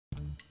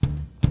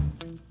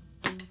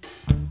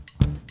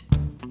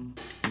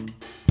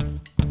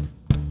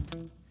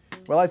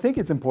Well, I think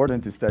it's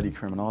important to study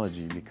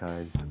criminology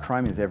because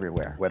crime is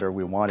everywhere. Whether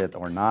we want it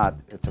or not,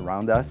 it's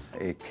around us.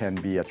 It can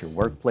be at your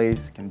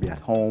workplace, it can be at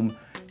home,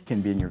 it can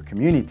be in your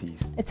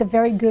communities. It's a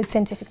very good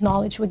scientific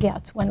knowledge we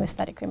get when we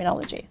study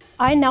criminology.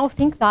 I now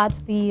think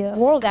that the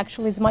world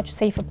actually is a much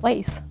safer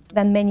place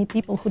than many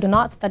people who do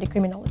not study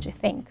criminology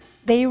think.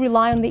 They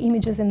rely on the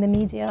images in the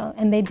media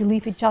and they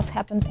believe it just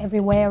happens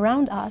everywhere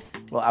around us.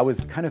 Well, I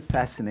was kind of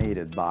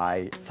fascinated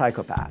by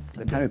psychopaths,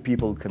 the kind of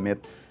people who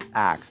commit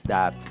acts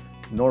that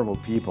normal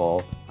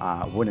people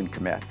wouldn't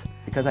commit.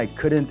 Because I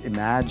couldn't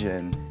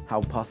imagine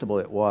how possible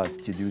it was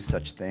to do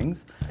such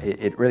things.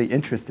 It really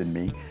interested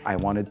me. I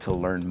wanted to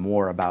learn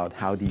more about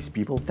how these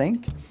people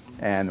think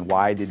and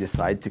why they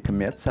decide to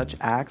commit such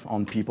acts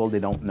on people they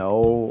don't know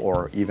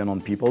or even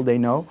on people they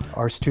know.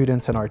 Our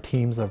students and our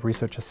teams of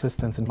research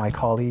assistants and my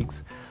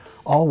colleagues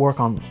all work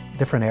on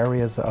different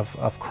areas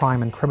of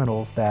crime and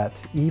criminals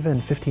that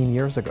even 15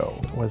 years ago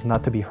was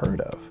not to be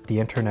heard of. The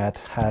internet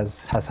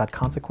has had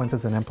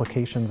consequences and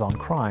implications on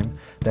crime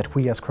that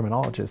we as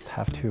criminologists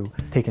have to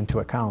take into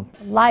account.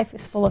 Life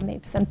is full of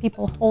myths and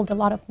people hold a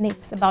lot of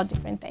myths about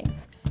different things.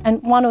 And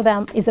one of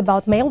them is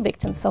about male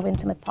victims of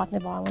intimate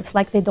partner violence,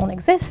 like they don't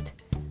exist.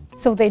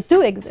 So they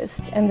do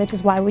exist, and that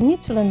is why we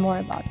need to learn more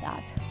about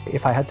that.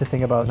 If I had to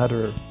think about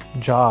another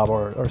job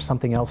or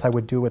something else I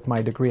would do with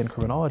my degree in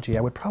criminology,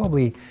 I would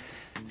probably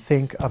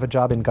think of a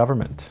job in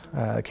government,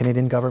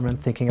 Canadian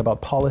government, thinking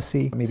about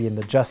policy, maybe in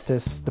the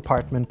Justice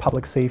Department,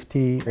 public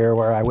safety,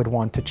 where I would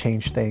want to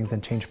change things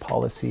and change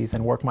policies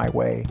and work my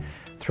way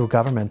through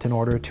government in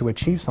order to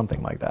achieve something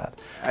like that.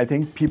 I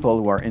think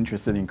people who are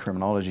interested in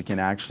criminology can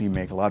actually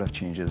make a lot of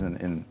changes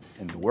in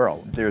the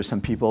world. There are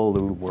some people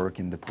who work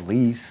in the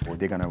police, or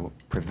they're going to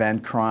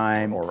prevent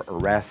crime or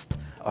arrest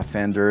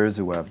offenders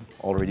who have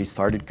already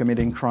started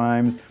committing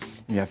crimes.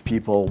 You have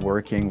people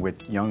working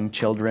with young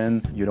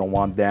children. You don't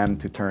want them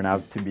to turn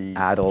out to be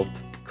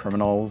adult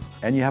criminals.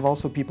 And you have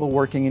also people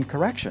working in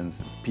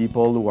corrections,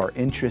 people who are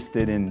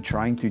interested in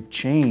trying to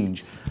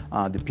change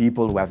the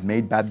people who have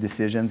made bad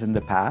decisions in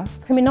the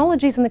past.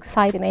 Criminology is an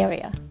exciting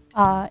area.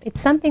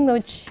 It's something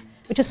which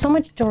is so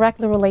much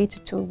directly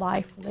related to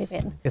life we live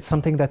in. It's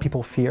something that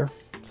people fear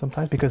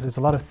sometimes because there's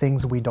a lot of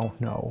things we don't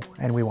know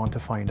and we want to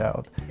find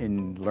out.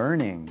 In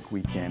learning,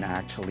 we can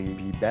actually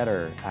be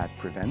better at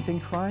preventing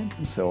crime.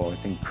 So I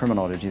think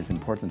criminology is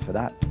important for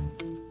that.